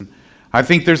I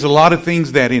think there's a lot of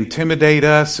things that intimidate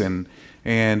us and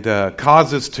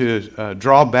cause us to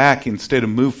draw back instead of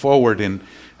move forward, and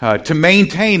to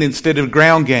maintain instead of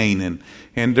ground gain.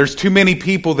 And there's too many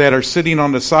people that are sitting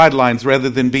on the sidelines rather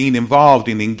than being involved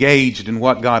and engaged in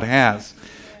what God has.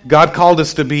 God called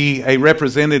us to be a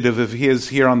representative of His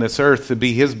here on this earth, to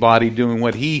be His body doing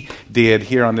what He did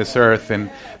here on this earth.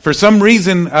 And for some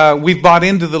reason, we've bought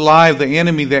into the lie of the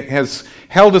enemy that has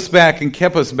held us back and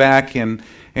kept us back, and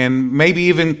maybe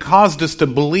even caused us to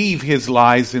believe his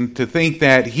lies and to think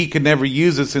that he could never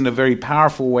use us in a very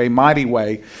powerful way, mighty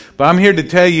way. But I'm here to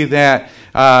tell you that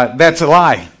that's a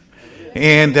lie.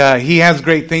 And he has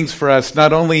great things for us,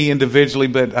 not only individually,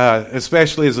 but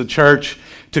especially as a church,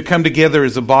 to come together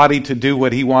as a body to do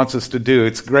what he wants us to do.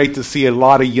 It's great to see a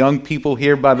lot of young people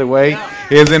here, by the way,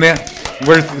 isn't it?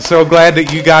 We're so glad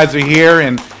that you guys are here.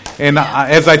 And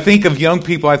as I think of young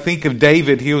people, I think of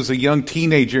David. He was a young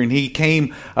teenager, and he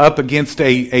came up against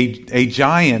a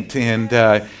giant.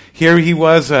 And here he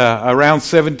was, around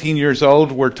 17 years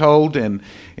old, we're told. And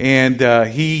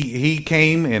he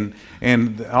came,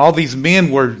 and all these men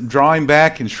were drawing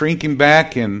back and shrinking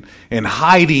back and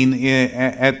hiding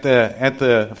at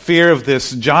the fear of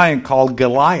this giant called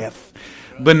Goliath.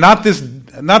 But not this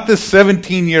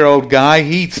 17-year-old guy.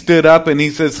 He stood up and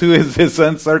he says, "Who is this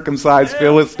uncircumcised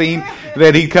Philistine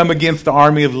that he come against the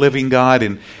army of living God?"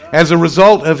 And as a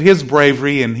result of his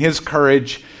bravery and his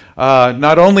courage,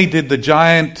 not only did the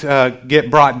giant get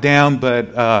brought down,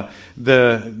 but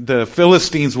the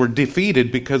Philistines were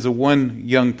defeated because of one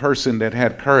young person that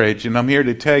had courage. And I'm here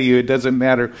to tell you, it doesn't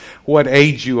matter what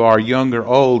age you are, young or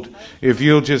old, if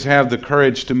you'll just have the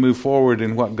courage to move forward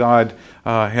in what God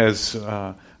has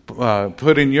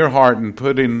put in your heart and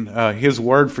put in His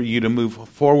Word for you to move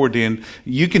forward in,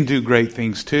 you can do great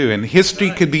things too. And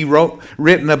history could be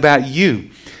written about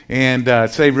you. And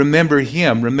say, remember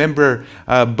him. Remember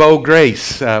Bo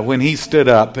Grace when he stood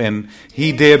up and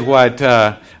he did what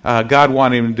God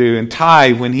wanted him to do. And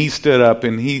Ty when he stood up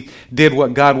and he did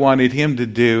what God wanted him to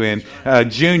do. And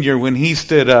Junior when he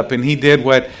stood up and he did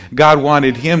what God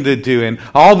wanted him to do. And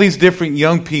all these different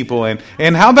young people.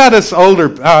 And how about us older,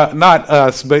 not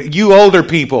us, but you older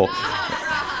people.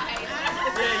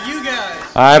 Yeah, you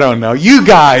guys. I don't know. You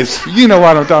guys, you know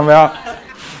what I'm talking about.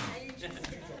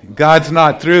 God's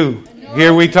not through.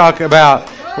 Here we talk about,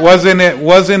 wasn't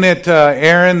it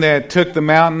Aaron that took the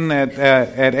mountain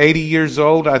at 80 years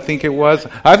old? I think it was.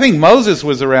 I think Moses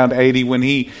was around 80 when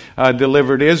he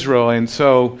delivered Israel. And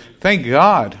so, thank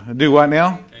God. Do what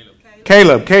now?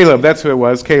 Caleb. That's who it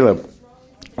was. Caleb.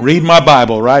 Read my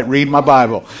Bible, right? Read my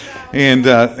Bible.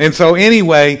 And so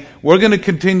anyway, we're going to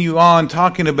continue on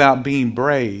talking about being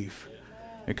brave.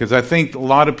 Because I think a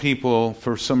lot of people,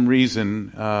 for some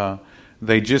reason,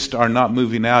 they just are not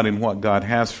moving out in what God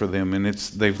has for them, and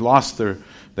they've lost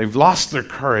their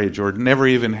courage or never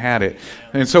even had it.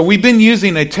 And so we've been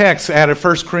using a text out of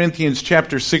 1 Corinthians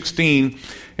chapter 16,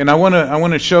 and I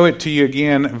want to show it to you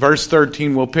again. Verse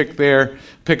 13, we'll pick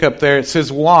up there. It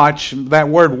says watch. That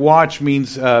word watch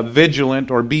means vigilant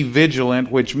or be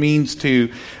vigilant, which means to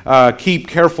keep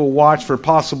careful watch for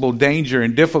possible danger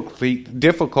and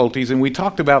difficulties. And we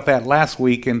talked about that last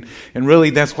week, and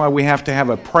really that's why we have to have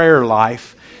a prayer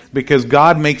life, because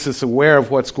God makes us aware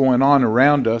of what's going on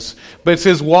around us. But it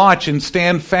says watch and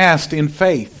stand fast in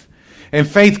faith. And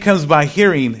faith comes by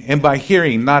hearing, and by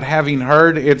hearing, not having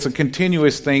heard. It's a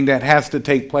continuous thing that has to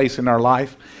take place in our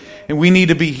life. And we need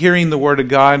to be hearing the Word of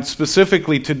God.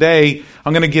 Specifically today,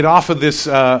 I'm going to get off of this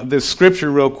scripture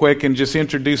real quick and just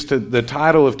introduce the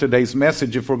title of today's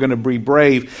message. If we're going to be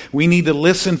brave, we need to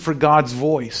listen for God's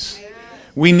voice.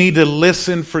 We need to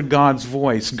listen for God's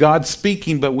voice. God's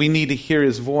speaking, but we need to hear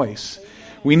His voice.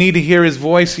 We need to hear His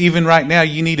voice. Even right now,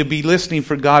 you need to be listening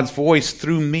for God's voice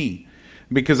through me.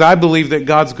 Because I believe that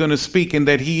God's going to speak and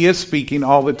that He is speaking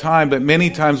all the time. But many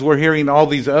times we're hearing all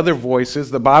these other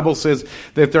voices. The Bible says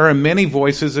that there are many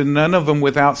voices and none of them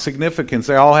without significance.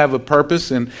 They all have a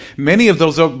purpose, and many of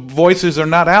those voices are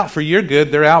not out for your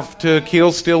good. They're out to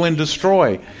kill, steal, and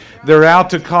destroy. They're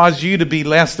out to cause you to be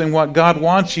less than what God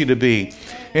wants you to be.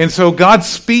 And so God's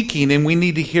speaking, and we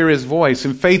need to hear His voice.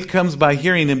 And faith comes by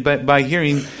hearing, and by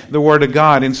hearing the Word of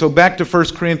God. And so back to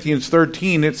 1 Corinthians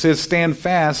 13, it says, stand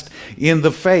fast in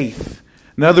the faith.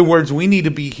 In other words, we need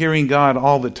to be hearing God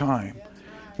all the time.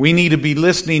 We need to be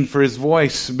listening for His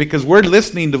voice, because we're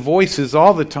listening to voices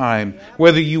all the time.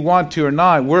 Whether you want to or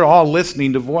not, we're all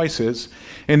listening to voices.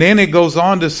 And then it goes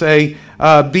on to say,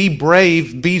 be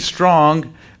brave, be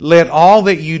strong. Let all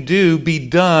that you do be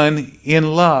done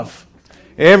in love.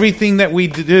 Everything that we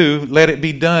do, let it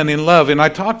be done in love. And I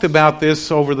talked about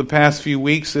this over the past few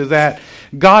weeks, is that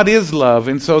God is love,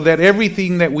 and so that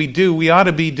everything that we do, we ought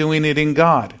to be doing it in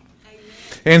God.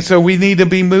 And so we need to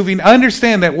be moving.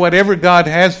 Understand that whatever God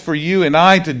has for you and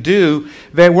I to do,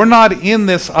 that we're not in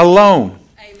this alone.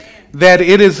 Amen.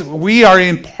 That we are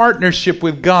in partnership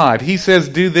with God. He says,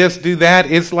 do this, do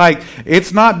that. It's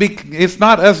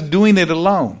not us doing it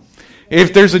alone.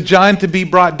 If there's a giant to be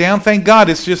brought down, thank God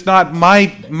it's just not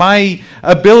my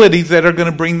abilities that are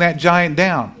going to bring that giant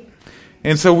down.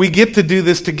 And so we get to do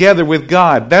this together with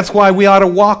God. That's why we ought to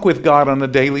walk with God on a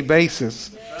daily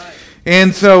basis.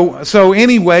 And so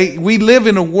anyway, we live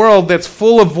in a world that's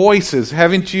full of voices.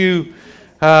 Haven't you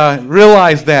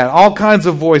realized that? All kinds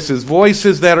of voices.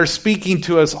 Voices that are speaking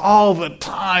to us all the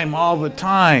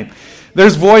time.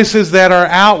 There's voices that are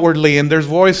outwardly, and there's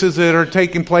voices that are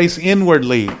taking place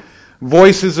inwardly.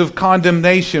 Voices of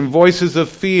condemnation, voices of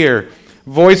fear,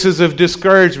 voices of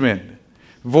discouragement,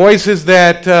 voices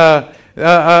that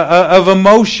of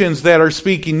emotions that are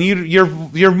speaking.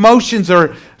 Your emotions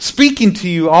are speaking to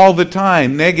you all the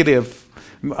time. Negative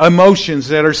emotions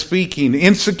that are speaking.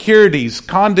 Insecurities,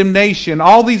 condemnation,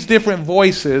 all these different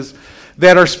voices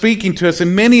that are speaking to us.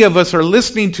 And many of us are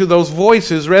listening to those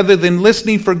voices rather than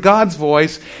listening for God's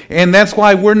voice. And that's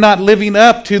why we're not living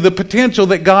up to the potential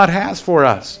that God has for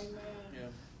us.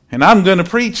 And I'm going to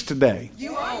preach today.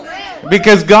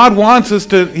 Because God wants us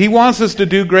to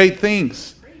do great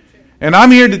things. And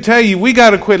I'm here to tell you, we got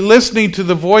to quit listening to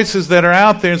the voices that are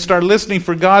out there and start listening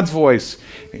for God's voice.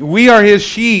 We are His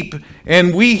sheep,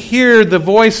 and we hear the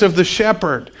voice of the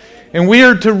shepherd. And we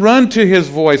are to run to His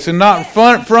voice and not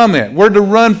from it. We're to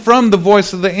run from the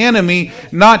voice of the enemy,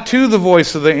 not to the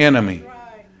voice of the enemy.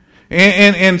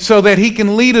 And so that He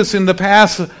can lead us in the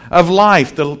paths of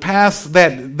life, the paths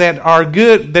that are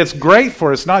good, that's great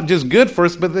for us, not just good for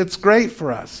us, but that's great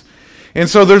for us. And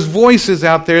so there's voices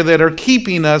out there that are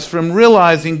keeping us from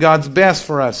realizing God's best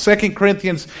for us. 2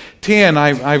 Corinthians 10,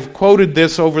 I've quoted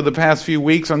this over the past few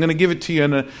weeks. I'm going to give it to you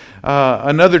in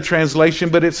another translation,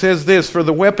 but it says this: "For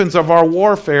the weapons of our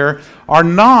warfare are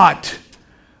not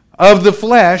of the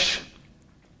flesh,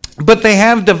 but they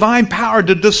have divine power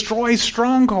to destroy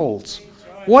strongholds."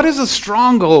 What is a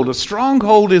stronghold? A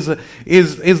stronghold is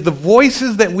the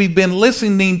voices that we've been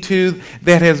listening to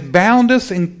that has bound us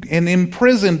and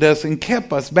imprisoned us and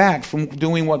kept us back from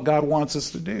doing what God wants us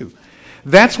to do.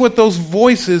 That's what those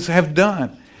voices have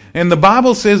done. And the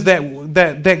Bible says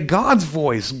that God's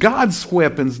voice, God's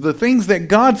weapons, the things that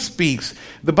God speaks,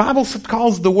 the Bible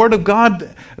calls the Word of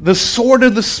God the sword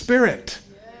of the Spirit.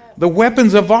 The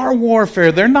weapons of our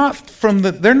warfare, they're not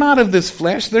of this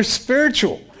flesh, they're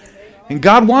spiritual. And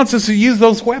God wants us to use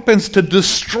those weapons to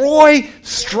destroy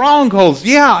strongholds.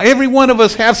 Yeah, every one of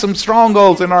us have some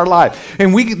strongholds in our life.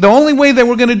 And the only way that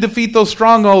we're going to defeat those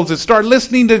strongholds is start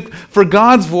listening for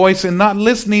God's voice and not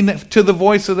listening to the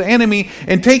voice of the enemy,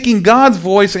 and taking God's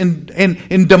voice and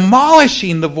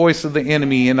demolishing the voice of the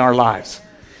enemy in our lives.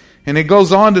 And it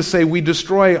goes on to say we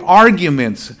destroy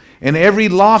arguments and every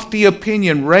lofty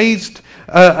opinion raised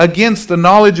against the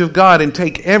knowledge of God, and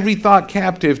take every thought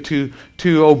captive to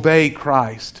obey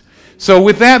Christ. So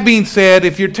with that being said,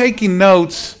 if you're taking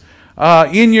notes,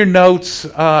 in your notes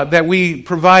that we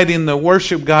provide in the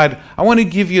worship guide, I want to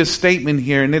give you a statement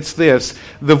here, and it's this: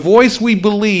 the voice we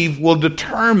believe will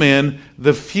determine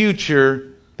the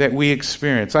future that we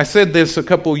experience. I said this a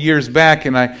couple years back,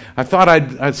 and I thought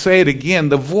I'd say it again.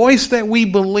 The voice that we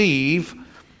believe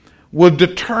will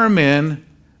determine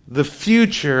the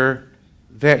future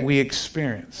that we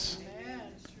experience.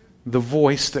 The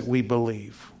voice that we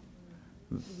believe.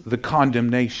 The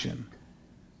condemnation.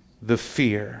 The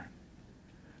fear.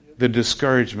 The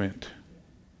discouragement.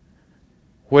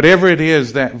 Whatever it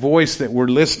is, that voice that we're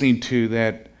listening to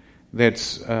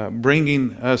that's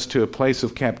bringing us to a place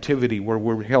of captivity where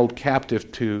we're held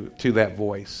captive to that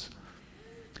voice,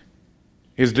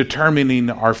 is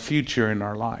determining our future in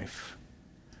our life.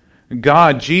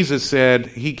 Jesus said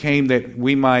He came that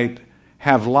we might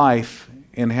have life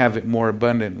and have it more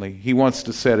abundantly. He wants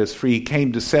to set us free. He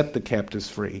came to set the captives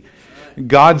free.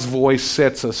 God's voice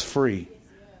sets us free.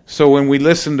 So when we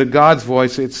listen to God's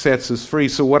voice, it sets us free.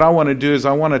 So what I want to do is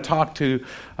I want to talk to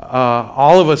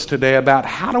all of us today about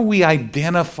how do we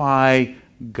identify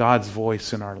God's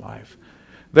voice in our life.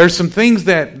 There's some things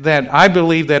that I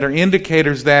believe that are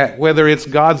indicators that whether it's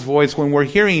God's voice when we're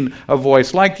hearing a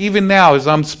voice, like even now as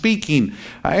I'm speaking.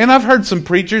 And I've heard some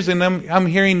preachers and I'm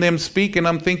hearing them speak and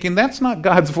I'm thinking, that's not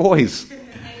God's voice.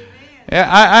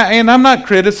 And I'm not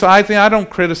criticizing. I don't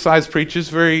criticize preachers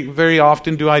very, very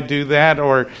often. Do I do that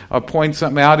or point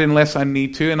something out unless I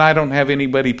need to? And I don't have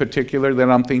anybody particular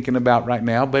that I'm thinking about right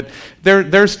now. But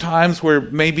there's times where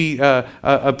maybe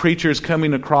a preacher is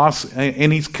coming across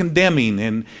and he's condemning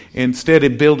and instead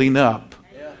of building up.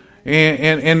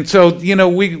 And so, you know,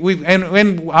 we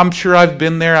I'm sure I've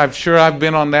been there. I'm sure I've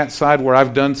been on that side where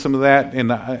I've done some of that.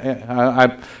 And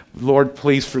I Lord,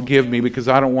 please forgive me because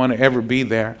I don't want to ever be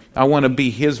there. I want to be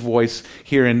His voice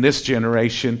here in this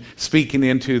generation, speaking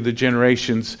into the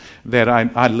generations that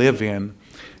I live in.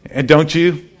 And don't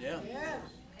you?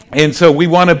 And so we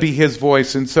want to be His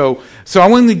voice. And so I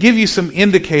want to give you some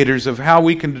indicators of how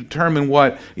we can determine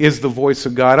what is the voice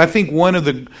of God. I think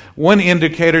one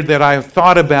indicator that I have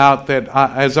thought about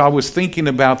as I was thinking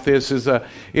about this is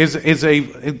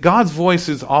God's voice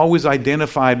is always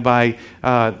identified by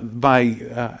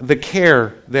the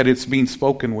care that it's being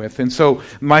spoken with. And so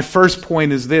my first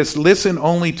point is this: listen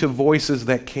only to voices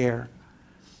that care.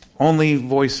 Only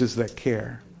voices that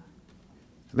care.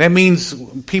 That means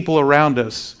people around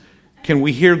us. Can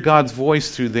we hear God's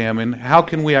voice through them? And how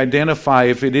can we identify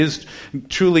if it is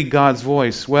truly God's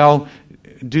voice? Well,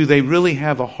 do they really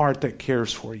have a heart that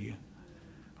cares for you?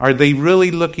 Are they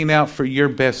really looking out for your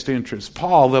best interest?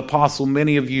 Paul, the apostle,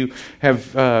 many of you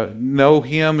have know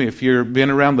him if you've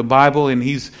been around the Bible, and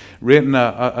he's written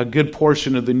a good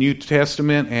portion of the New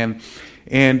Testament.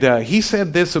 And he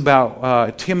said this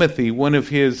about Timothy, one of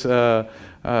his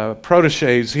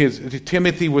proteges.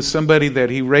 Timothy was somebody that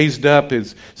he raised up,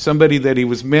 as somebody that he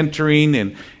was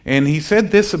mentoring, and he said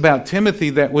this about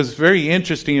Timothy that was very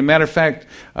interesting. As a matter of fact,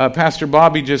 Pastor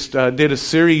Bobby just did a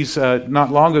series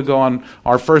not long ago on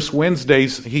our first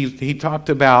Wednesdays. He talked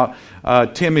about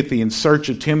Timothy, In Search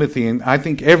of Timothy, and I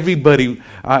think everybody,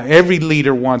 every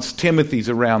leader wants Timothys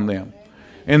around them.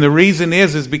 And the reason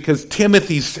is because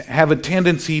Timothys have a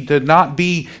tendency to not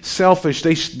be selfish.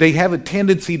 They have a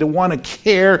tendency to want to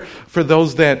care for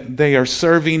those that they are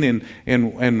serving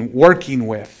and working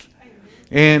with.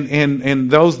 And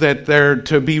those that they're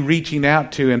to be reaching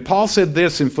out to. And Paul said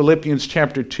this in Philippians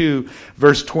chapter 2,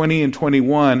 verse 20 and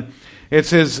 21. He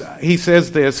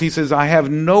says this, I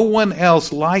have no one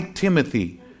else like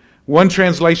Timothy. One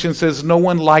translation says no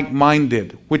one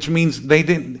like-minded, which means they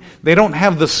don't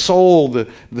have the soul,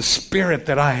 the spirit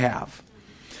that I have,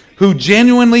 who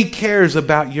genuinely cares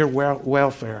about your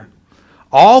welfare.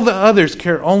 All the others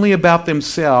care only about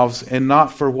themselves and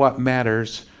not for what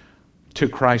matters to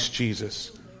Christ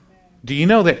Jesus. Do you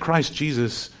know that Christ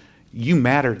Jesus, you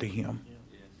matter to Him?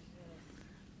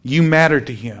 You matter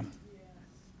to Him.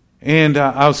 And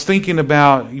I was thinking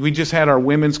about, we just had our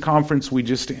women's conference. We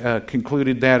just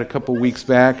concluded that a couple weeks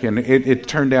back, and it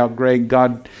turned out great.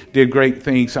 God did great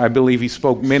things. I believe He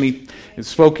spoke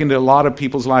into a lot of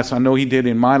people's lives. I know He did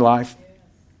in my life.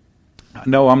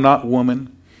 No, I'm not a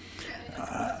woman.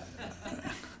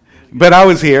 But I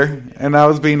was here, and I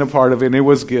was being a part of it, and it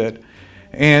was good.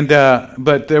 And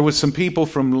but there was some people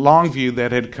from Longview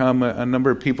that had come, a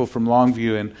number of people from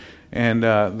Longview, and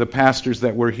the pastors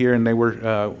that were here, and they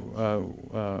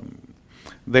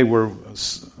were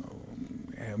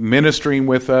ministering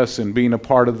with us and being a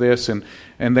part of this, and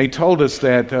they told us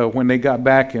that when they got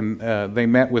back and they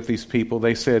met with these people,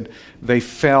 they said they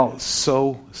felt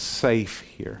so safe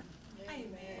here. Amen.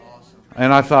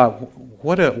 And I thought,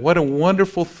 what a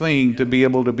wonderful thing to be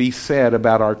able to be said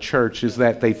about our church, is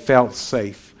that they felt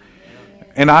safe.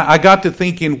 And I got to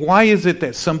thinking, why is it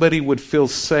that somebody would feel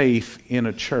safe in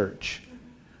a church?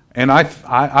 And I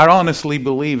honestly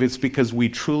believe it's because we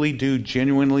truly do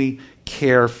genuinely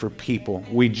care for people.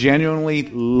 We genuinely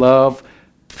love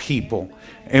people.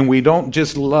 And we don't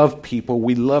just love people,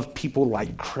 we love people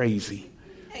like crazy.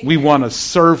 We want to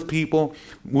serve people.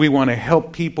 We want to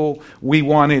help people. We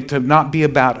want it to not be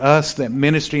about us, that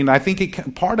ministry. And I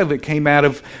think part of it came out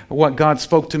of what God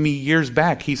spoke to me years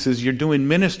back. He says, you're doing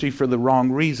ministry for the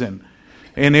wrong reason.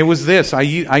 And it was this. I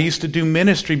used to do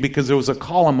ministry because there was a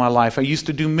call on my life. I used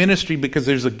to do ministry because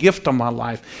there's a gift on my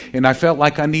life. And I felt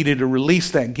like I needed to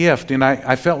release that gift. And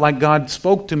I felt like God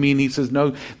spoke to me and He says,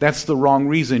 no, that's the wrong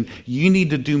reason. You need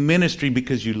to do ministry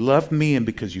because you love me and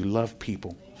because you love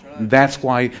people. That's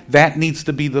why, that needs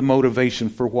to be the motivation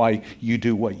for why you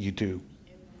do what you do.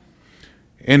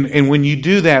 And when you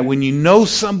do that, when you know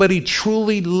somebody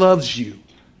truly loves you,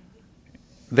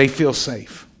 they feel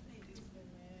safe.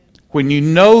 When you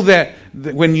know that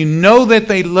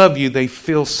they love you, they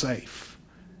feel safe.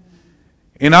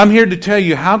 And I'm here to tell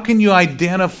you, how can you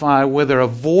identify whether a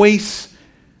voice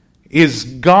is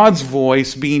God's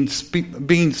voice being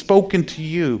spoken to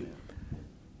you?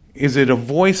 Is it a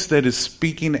voice that is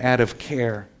speaking out of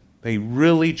care? They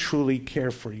really, truly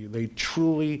care for you. They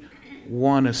truly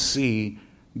want to see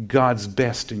God's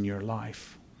best in your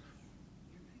life.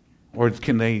 Or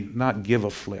can they not give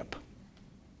a flip?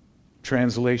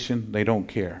 Translation, they don't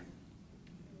care.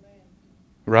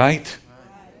 Right?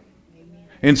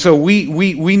 And so we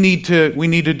need to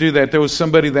do that. There was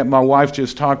somebody that my wife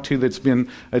just talked to that's been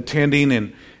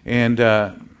attending, and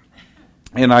I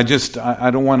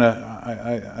don't want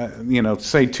to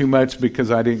say too much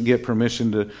because I didn't get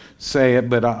permission to say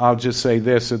it, but I'll just say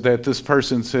this: that this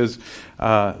person says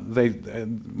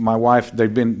my wife, they're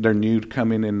new to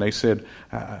coming, and they said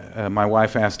my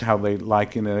wife asked how they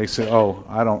like it, and they said, "Oh,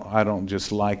 I don't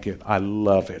just like it, I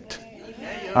love it.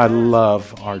 I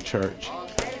love our church."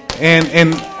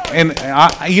 And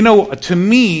to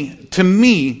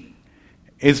me,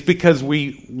 it's because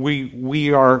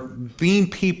we are being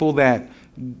people that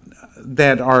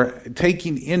are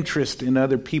taking interest in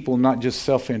other people, not just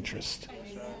self-interest.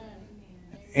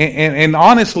 And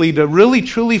honestly, to really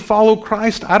truly follow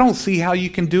Christ, I don't see how you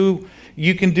can do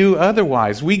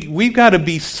otherwise. We've got to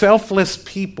be selfless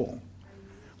people.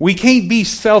 We can't be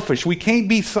selfish. We can't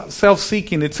be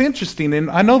self-seeking. It's interesting, and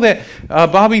I know that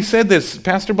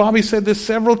Pastor Bobby said this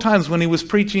several times when he was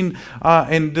preaching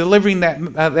and delivering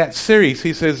that series.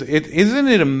 He says, isn't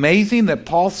it amazing that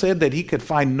Paul said that he could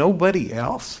find nobody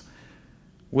else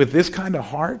with this kind of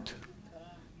heart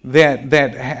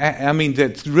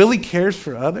that really cares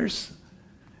for others?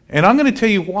 And I'm going to tell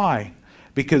you why.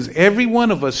 Because every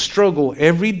one of us struggle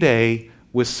every day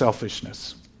with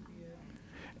selfishness.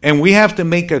 And we have to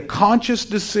make a conscious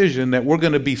decision that we're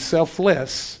going to be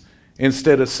selfless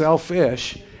instead of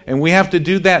selfish. And we have to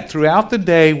do that throughout the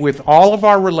day with all of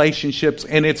our relationships.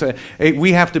 And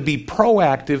we have to be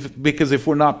proactive, because if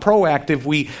we're not proactive,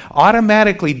 we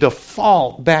automatically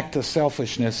default back to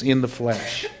selfishness in the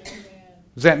flesh.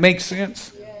 Does that make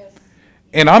sense?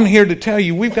 And I'm here to tell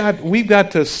you, we've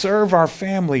got to serve our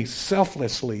family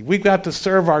selflessly. We've got to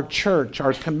serve our church,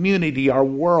 our community, our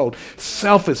world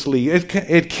selflessly.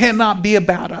 It cannot be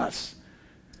about us.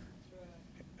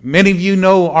 Many of you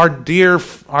know our dear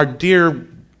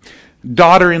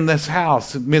daughter in this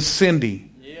house, Miss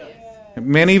Cindy. Yeah.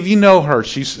 Many of you know her.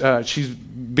 She's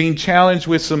being challenged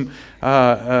with some.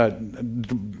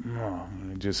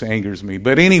 It just angers me.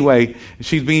 But anyway,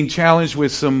 she's being challenged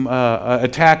with some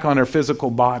attack on her physical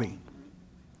body.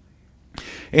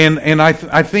 And I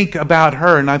think about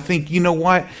her, and I think, you know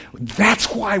what?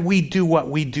 That's why we do what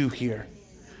we do here.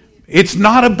 It's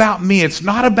not about me. It's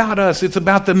not about us. It's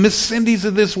about the Miss Cindys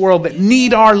of this world that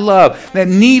need our love, that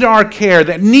need our care,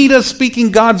 that need us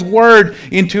speaking God's word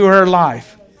into her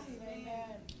life.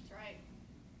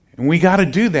 And we got to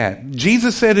do that.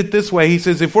 Jesus said it this way. He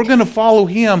says, if we're going to follow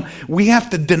him, we have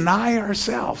to deny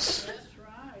ourselves.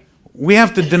 We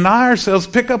have to deny ourselves,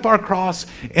 pick up our cross,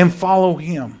 and follow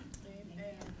him.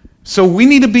 So we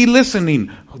need to be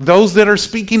listening. Those that are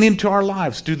speaking into our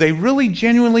lives, do they really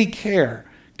genuinely care?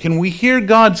 Can we hear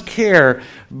God's care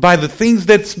by the things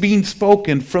that's being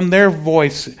spoken from their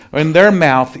voice and their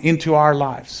mouth into our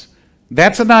lives?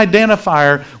 That's an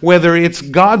identifier whether it's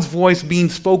God's voice being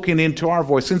spoken into our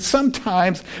voice. And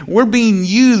sometimes we're being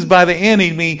used by the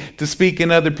enemy to speak in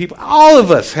other people. All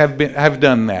of us have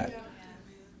done that.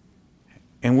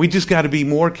 And we just got to be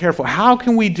more careful. How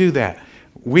can we do that?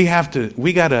 We got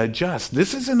to adjust.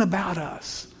 This isn't about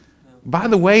us. By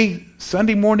the way,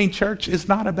 Sunday morning church is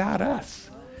not about us.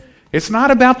 It's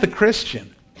not about the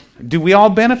Christian. Do we all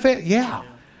benefit? Yeah.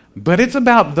 But it's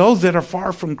about those that are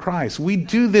far from Christ. We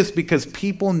do this because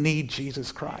people need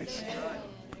Jesus Christ.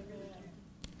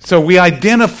 So we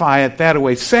identify it that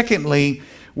way. Secondly,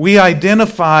 we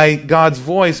identify God's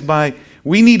voice by,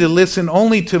 we need to listen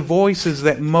only to voices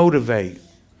that motivate.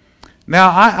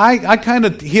 Now, I kind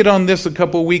of hit on this a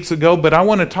couple of weeks ago, but I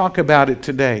want to talk about it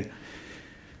today.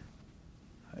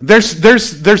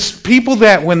 There's people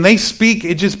that when they speak,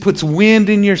 it just puts wind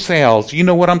in your sails. You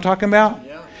know what I'm talking about?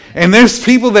 Yeah. And there's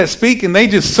people that speak and they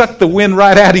just suck the wind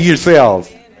right out of your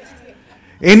sails.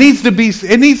 It needs to be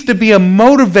a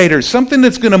motivator, something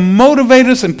that's going to motivate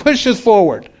us and push us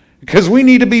forward, because we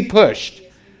need to be pushed.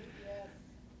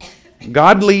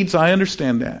 God leads, I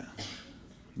understand that.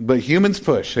 But humans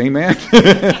push, amen?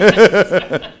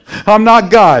 I'm not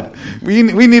God. We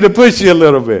need to push you a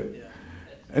little bit.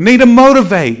 I need to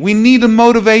motivate. We need a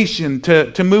motivation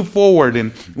to move forward.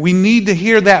 And we need to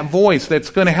hear that voice that's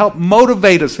going to help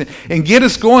motivate us and get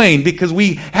us going, because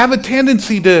we have a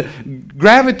tendency to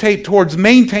gravitate towards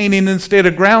maintaining instead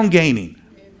of ground gaining.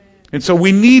 And so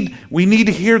we need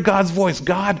to hear God's voice.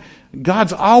 God,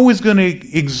 God's always going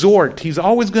to exhort. He's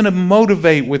always going to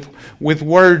motivate with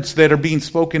words that are being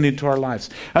spoken into our lives.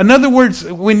 In other words,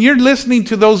 when you're listening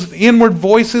to those inward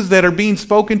voices that are being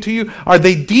spoken to you, are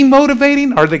they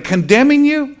demotivating? Are they condemning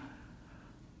you?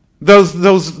 Those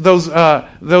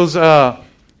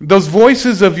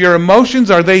voices of your emotions,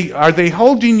 are they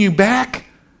holding you back?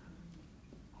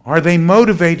 Are they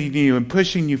motivating you and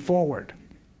pushing you forward?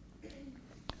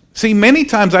 See, many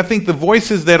times I think the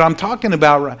voices that I'm talking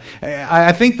about, are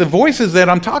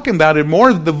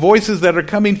more the voices that are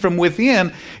coming from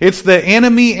within. It's the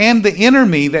enemy and the inner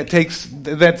me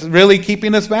that's really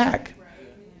keeping us back.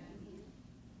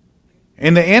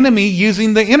 And the enemy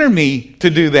using the inner me to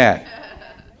do that.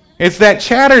 It's that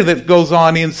chatter that goes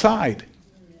on inside.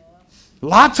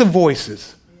 Lots of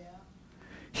voices.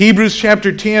 Hebrews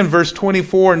chapter 10, verse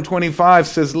 24 and 25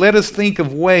 says, "Let us think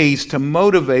of ways to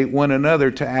motivate one another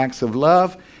to acts of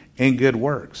love and good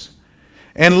works.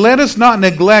 And let us not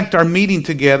neglect our meeting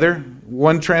together."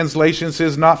 One translation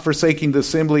says, "not forsaking the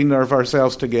assembling of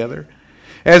ourselves together,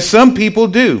 as some people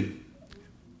do."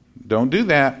 Don't do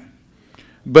that.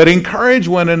 "But encourage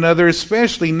one another,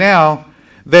 especially now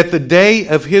that the day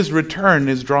of his return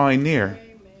is drawing near."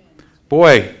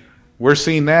 Boy, we're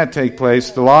seeing that take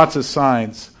place. Lots of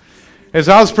signs. As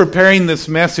I was preparing this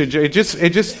message, it just,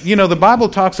 the Bible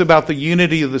talks about the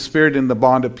unity of the Spirit and the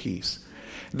bond of peace.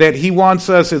 That He wants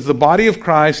us as the body of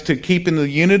Christ to keep in the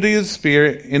unity of the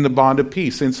Spirit in the bond of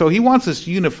peace. And so He wants us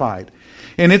unified.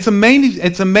 And it's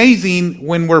amazing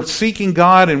when we're seeking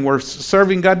God and we're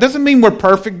serving God. Doesn't mean we're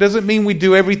perfect. Doesn't mean we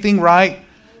do everything right.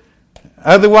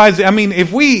 Otherwise,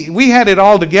 if we had it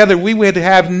all together, we would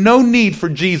have no need for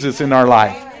Jesus in our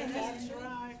life.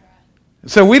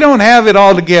 So we don't have it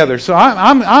all together. So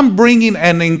I'm bringing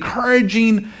an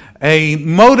encouraging, a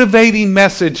motivating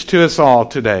message to us all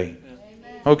today.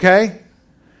 Okay?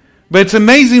 But it's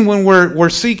amazing when we're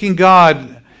seeking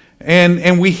God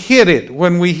and we hit it.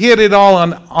 When we hit it all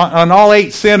on all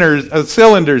 8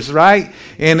 cylinders, right?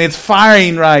 And it's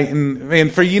firing right.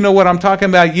 And for you know what I'm talking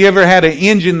about, you ever had an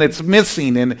engine that's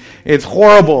missing and it's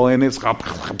horrible and it's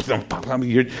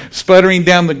you're sputtering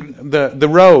down the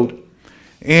road.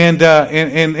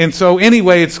 And so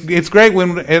anyway, it's great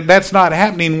when that's not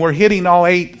happening. We're hitting all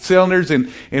 8 cylinders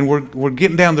and we're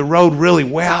getting down the road really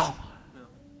well.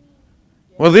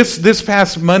 Well, this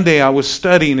past Monday I was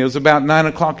studying. It was about 9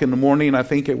 o'clock in the morning, I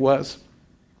think it was.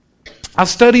 I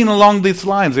was studying along these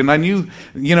lines, and I knew,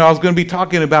 I was going to be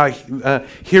talking about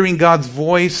hearing God's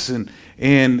voice, and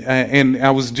I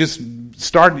was just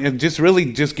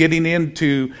getting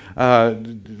into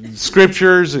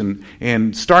scriptures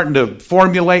and starting to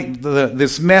formulate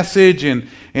this message, and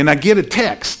I get a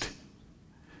text.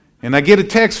 And I get a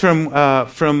text from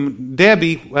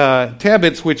Debbie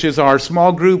Tebbets, which is our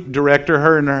small group director,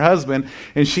 her and her husband,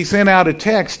 and she sent out a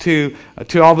text to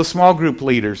all the small group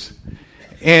leaders.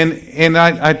 And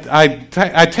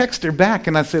I text her back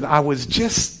and I said, "I was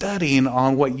just studying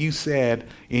on what you said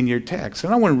in your text,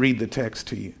 and I want to read the text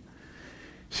to you."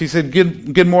 She said,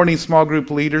 Good morning, small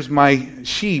group leaders. My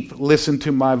sheep listen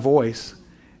to my voice.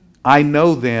 I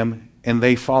know them and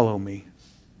they follow me."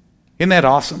 Isn't that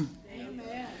awesome?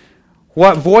 Amen.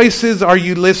 What voices are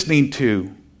you listening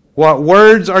to? What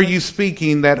words are you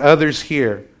speaking that others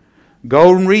hear?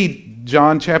 Go and read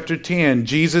John chapter 10.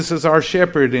 Jesus is our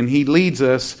shepherd and He leads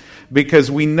us because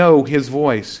we know His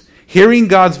voice. Hearing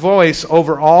God's voice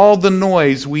over all the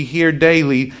noise we hear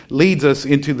daily leads us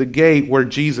into the gate where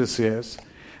Jesus is.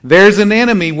 There's an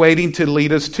enemy waiting to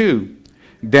lead us to,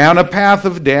 down a path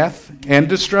of death and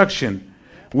destruction.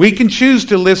 We can choose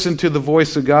to listen to the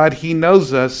voice of God. He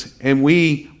knows us, and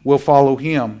we will follow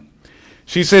Him.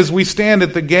 She says, we stand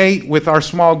at the gate with our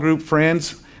small group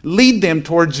friends. Lead them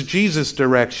towards Jesus'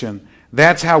 direction.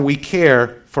 That's how we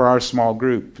care for our small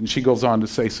group. And she goes on to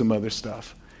say some other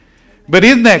stuff. But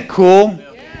isn't that cool?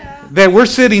 Yeah. That we're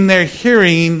sitting there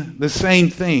hearing the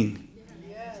same thing.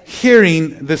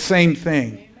 Hearing the same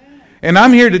thing. And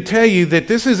I'm here to tell you that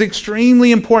this is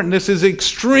extremely important. This is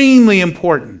extremely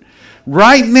important.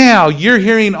 Right now, you're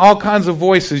hearing all kinds of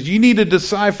voices. You need to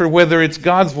decipher whether it's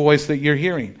God's voice that you're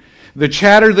hearing. The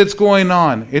chatter that's going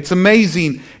on. It's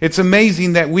amazing. It's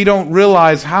amazing that we don't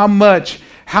realize how much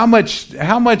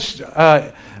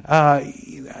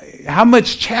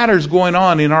chatter's going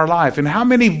on in our life, and how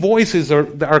many voices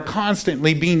are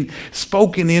constantly being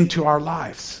spoken into our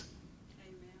lives.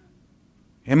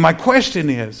 And my question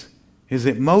is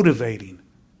it motivating?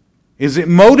 Is it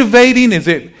motivating? Is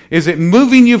it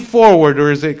moving you forward,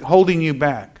 or is it holding you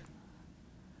back?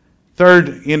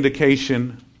 Third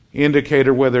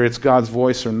indicator whether it's God's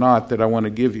voice or not that I want to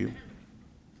give you.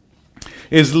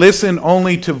 is listen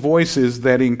only to voices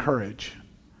that encourage.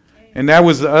 And that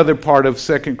was the other part of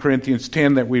 2 Corinthians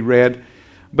 10 that we read.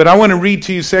 But I want to read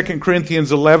to you 2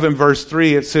 Corinthians 11, verse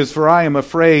 3. It says, "For I am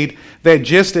afraid that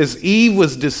just as Eve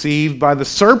was deceived by the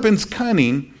serpent's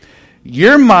cunning,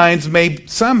 your minds may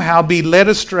somehow be led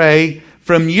astray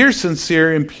from your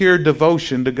sincere and pure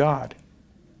devotion to God,"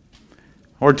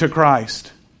 or to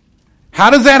Christ. How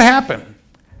does that happen?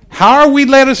 How are we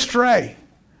led astray?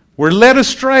 We're led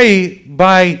astray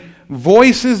by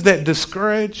voices that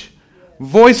discourage.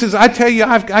 Voices, I tell you,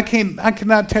 I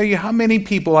cannot tell you how many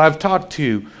people I've talked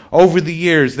to over the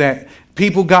years that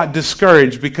people got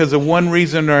discouraged because of one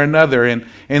reason or another, and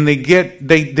they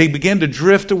begin to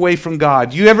drift away from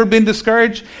God. You ever been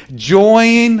discouraged?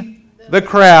 Join the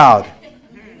crowd.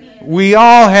 We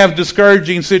all have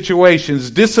discouraging situations,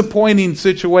 disappointing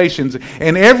situations,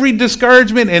 and every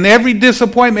discouragement and every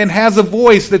disappointment has a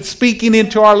voice that's speaking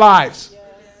into our lives.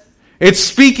 It's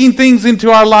speaking things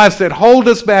into our lives that hold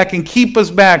us back and keep us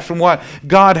back from what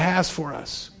God has for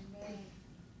us.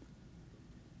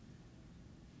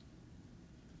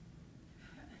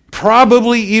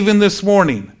 Probably even this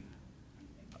morning,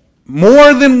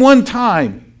 more than one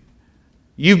time,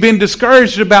 you've been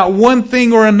discouraged about one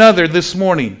thing or another this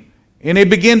morning. And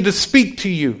it began to speak to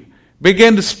you,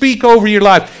 began to speak over your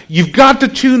life. You've got to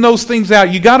tune those things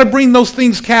out. You've got to bring those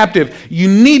things captive. You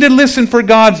need to listen for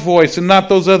God's voice and not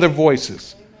those other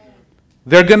voices.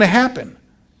 They're going to happen.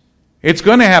 It's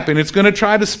going to happen. It's going to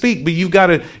try to speak, but you've got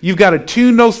to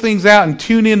tune those things out and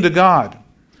tune into God.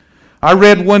 I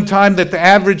read one time that the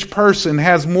average person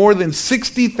has more than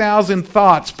 60,000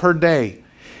 thoughts per day,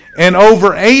 and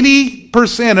over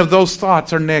 80% of those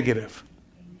thoughts are negative.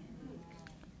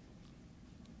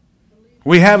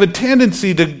 We have a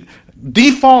tendency to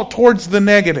default towards the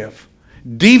negative,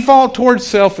 default towards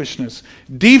selfishness,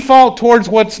 default towards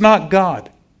what's not God.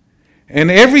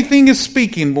 And everything is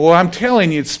speaking, boy, I'm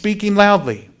telling you, it's speaking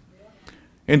loudly.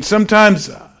 And sometimes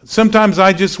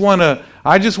I just want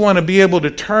to be able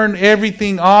to turn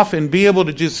everything off and be able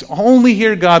to just only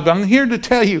hear God. But I'm here to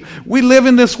tell you, we live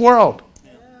in this world.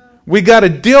 We got to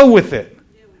deal with it.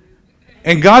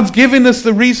 And God's given us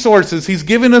the resources. He's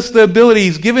given us the ability.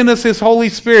 He's given us His Holy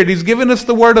Spirit. He's given us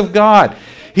the Word of God.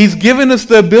 He's given us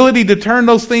the ability to turn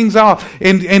those things off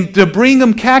and to bring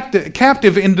them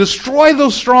captive and destroy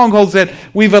those strongholds that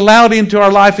we've allowed into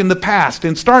our life in the past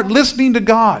and start listening to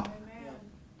God.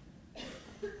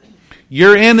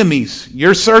 Your enemies,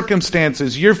 your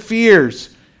circumstances, your fears,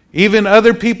 even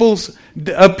other people's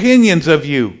opinions of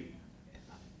you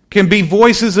can be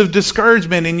voices of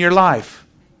discouragement in your life.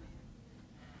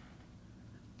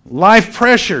 Life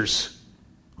pressures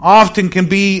often can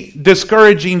be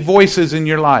discouraging voices in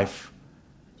your life.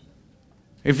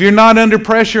 If you're not under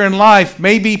pressure in life,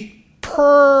 maybe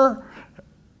per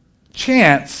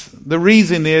chance, the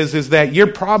reason is that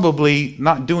you're probably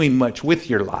not doing much with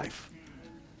your life.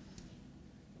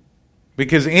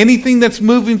 Because anything that's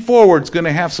moving forward is going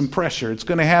to have some pressure. It's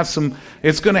going to have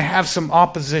some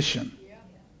opposition.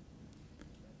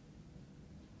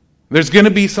 There's going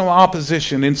to be some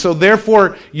opposition, and so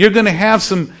therefore you're going to have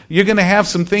some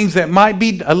things that might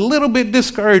be a little bit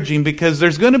discouraging, because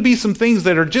there's going to be some things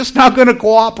that are just not going to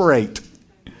cooperate.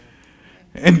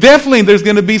 And definitely there's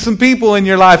going to be some people in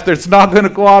your life that's not going to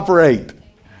cooperate.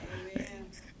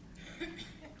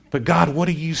 But God, what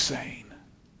are you saying?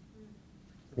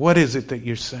 What is it that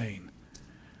you're saying?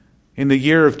 In the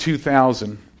year of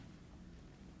 2000,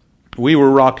 we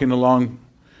were rocking along,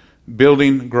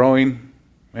 building, growing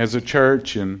as a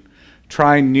church and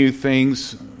trying new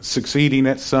things, succeeding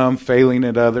at some, failing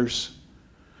at others.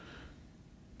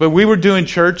 But we were doing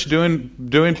church,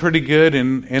 doing pretty good,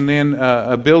 and then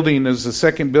a building, is the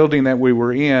second building that we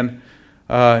were in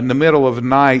the middle of the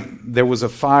night, there was a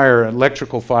fire, an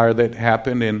electrical fire that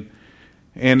happened,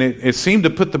 and it seemed to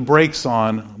put the brakes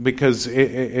on, because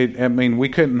we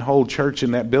couldn't hold church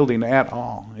in that building at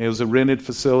all. It was a rented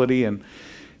facility,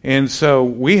 and so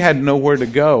we had nowhere to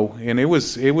go, and it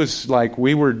was like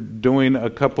we were doing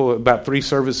about 3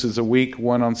 services a week,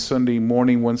 one on Sunday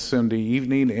morning, one Sunday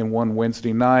evening, and one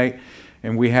Wednesday night.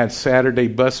 And we had Saturday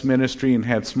bus ministry and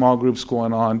had small groups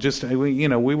going on.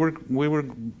 We were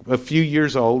a few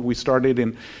years old. We started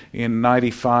in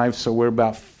 95, so we're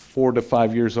about 4 to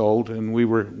 5 years old, and we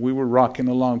were rocking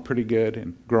along pretty good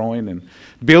and growing and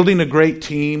building a great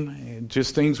team. And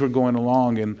just things were going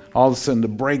along, and all of a sudden the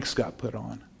brakes got put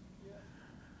on.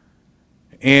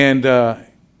 And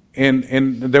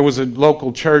there was a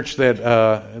local church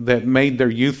that made their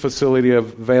youth facility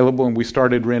available, and we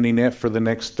started renting it for the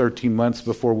next 13 months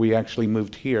before we actually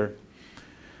moved here.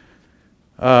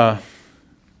 I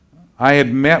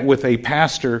had met with a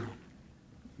pastor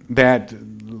that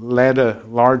led a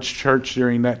large church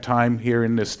during that time here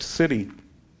in this city.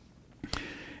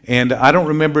 And I don't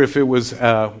remember if it was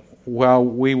while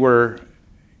we were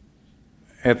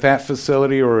at that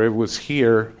facility or it was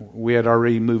here. We had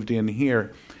already moved in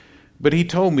here. But he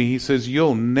told me, he says,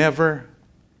 "You'll never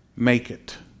make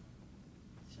it."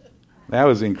 That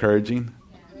was encouraging.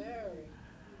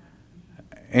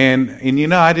 And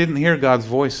I didn't hear God's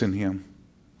voice in him.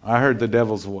 I heard the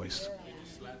devil's voice.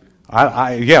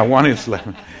 I wanted to slap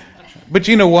him. But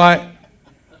you know what?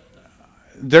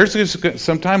 There's just,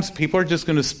 sometimes people are just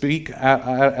going to speak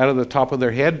out of the top of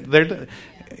their head.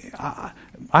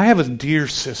 I have a dear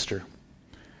sister.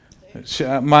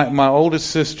 My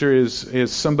oldest sister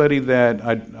is somebody that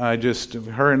I just,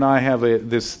 her and I have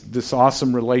this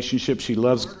awesome relationship. She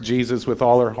loves Jesus with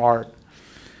all her heart.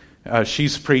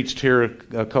 She's preached here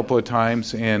a couple of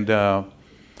times, and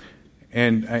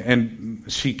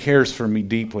she cares for me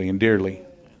deeply and dearly.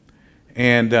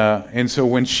 And so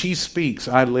when she speaks,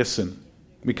 I listen.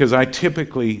 Because I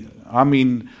typically,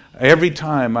 every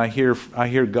time I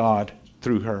hear God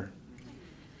through her.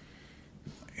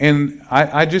 And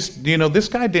I just, this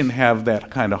guy didn't have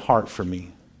that kind of heart for me.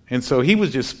 And so he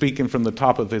was just speaking from the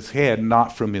top of his head,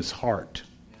 not from his heart.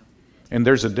 And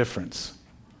there's a difference.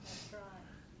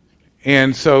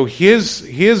 And so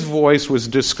his voice was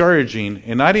discouraging,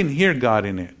 and I didn't hear God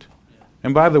in it.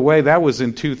 And by the way, that was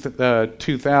in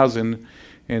 2000.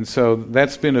 And so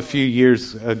that's been a few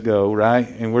years ago, right?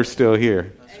 And we're still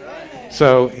here.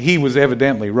 So he was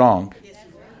evidently wrong.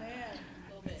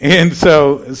 And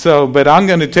but I'm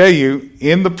going to tell you,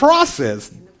 in the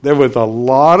process, there was a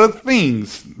lot of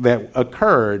things that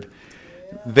occurred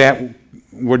that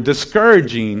were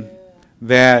discouraging,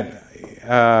 that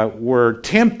were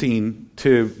tempting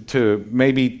to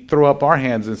maybe throw up our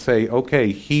hands and say,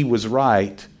 okay, he was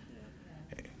right.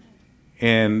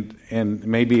 And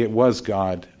maybe it was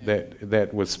God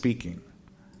that was speaking.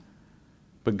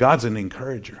 But God's an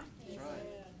encourager.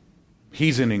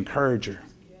 He's an encourager.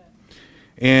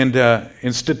 And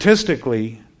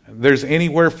statistically, there's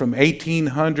anywhere from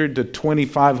 1,800 to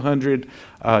 2,500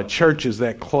 churches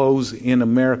that close in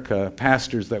America,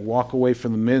 pastors that walk away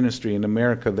from the ministry in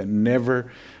America that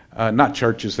never, not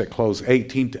churches that close,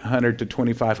 1,800 to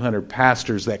 2,500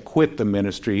 pastors that quit the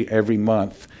ministry every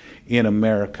month in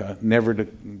America, never to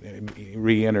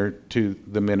re-enter to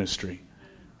the ministry.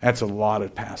 That's a lot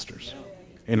of pastors.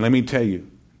 And let me tell you,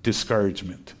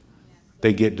 discouragement.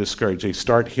 They get discouraged. They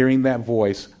start hearing that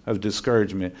voice of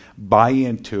discouragement, buy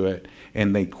into it,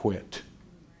 and they quit.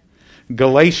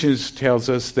 Galatians tells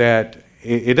us that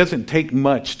it doesn't take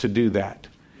much to do that.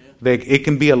 It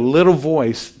can be a little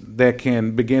voice that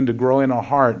can begin to grow in our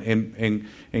heart and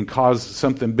cause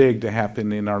something big to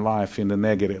happen in our life in the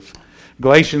negative.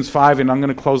 Galatians 5, and I'm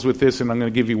going to close with this, and I'm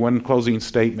going to give you one closing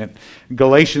statement.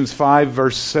 Galatians 5,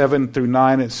 verse 7 through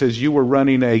 9, it says, "You were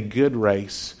running a good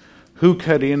race. Who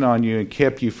cut in on you and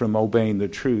kept you from obeying the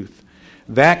truth?"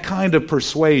 That kind of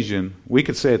persuasion, we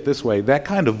could say it this way, that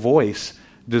kind of voice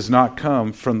does not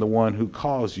come from the one who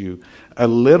calls you. A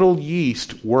little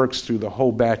yeast works through the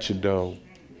whole batch of dough.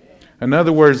 In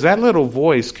other words, that little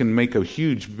voice can make a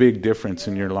huge, big difference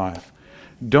in your life.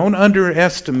 Don't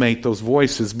underestimate those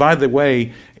voices. By the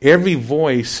way, every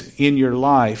voice in your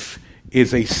life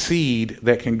is a seed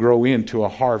that can grow into a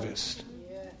harvest.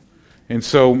 And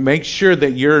so make sure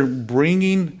that you're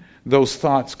bringing those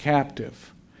thoughts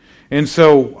captive. And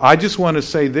so I just want to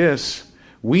say this.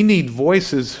 We need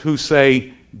voices who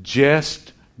say,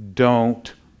 just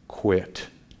don't quit.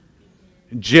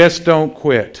 Just don't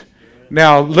quit.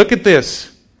 Now, look at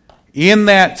this. In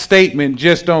that statement,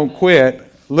 just don't quit,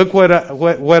 look what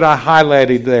I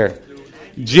highlighted there.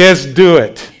 Just do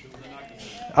it.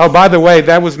 Oh, by the way,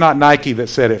 that was not Nike that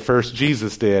said it first.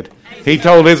 Jesus did. He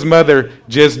told his mother,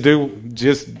 Jesus'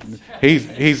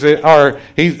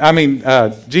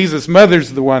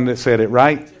 mother's the one that said it,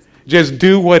 right? Just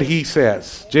do what he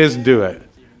says. Just do it.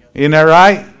 Isn't that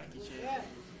right?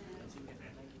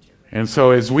 And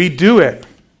so as we do it,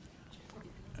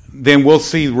 then we'll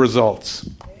see results.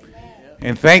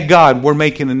 And thank God we're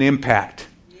making an impact.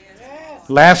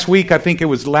 Last week, I think it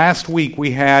was last week,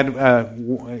 we had,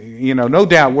 no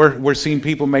doubt we're seeing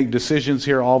people make decisions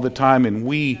here all the time, and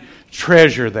we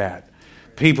treasure that.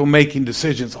 People making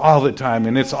decisions all the time,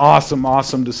 and it's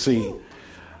awesome to see.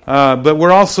 But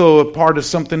we're also a part of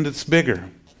something that's bigger.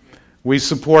 We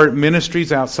support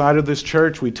ministries outside of this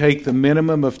church. We take the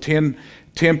minimum of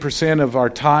 10% of our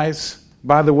tithes.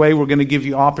 By the way, we're going to give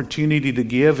you opportunity to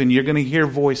give, and you're going to hear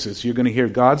voices. You're going to hear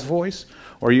God's voice,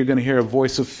 or you're going to hear a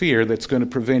voice of fear that's going to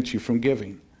prevent you from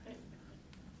giving.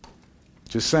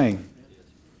 Just saying.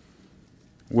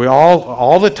 We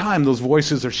all the time, those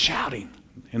voices are shouting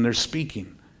and they're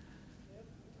speaking.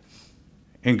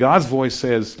 And God's voice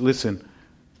says, listen,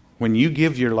 when you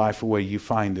give your life away, you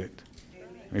find it.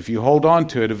 If you hold on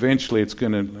to it, eventually it's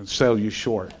going to sell you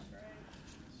short.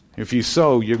 If you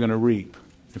sow, you're going to reap.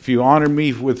 If you honor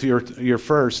me with your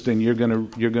first, then I'm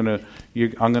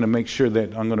going to make sure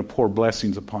that I'm going to pour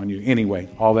blessings upon you. Anyway,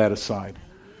 all that aside,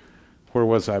 where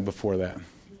was I before that?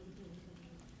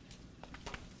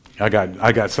 I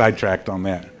got sidetracked on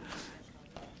that.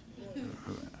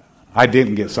 I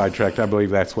didn't get sidetracked. I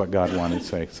believe that's what God wanted to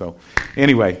say. So,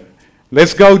 anyway,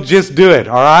 let's go. Just do it.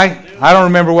 All right. I don't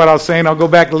remember what I was saying. I'll go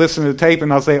back and listen to the tape,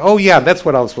 and I'll say, "Oh yeah, that's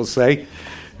what I was supposed to say."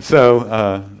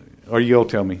 So, or you'll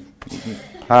tell me.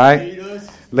 All right.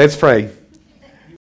 Let's pray.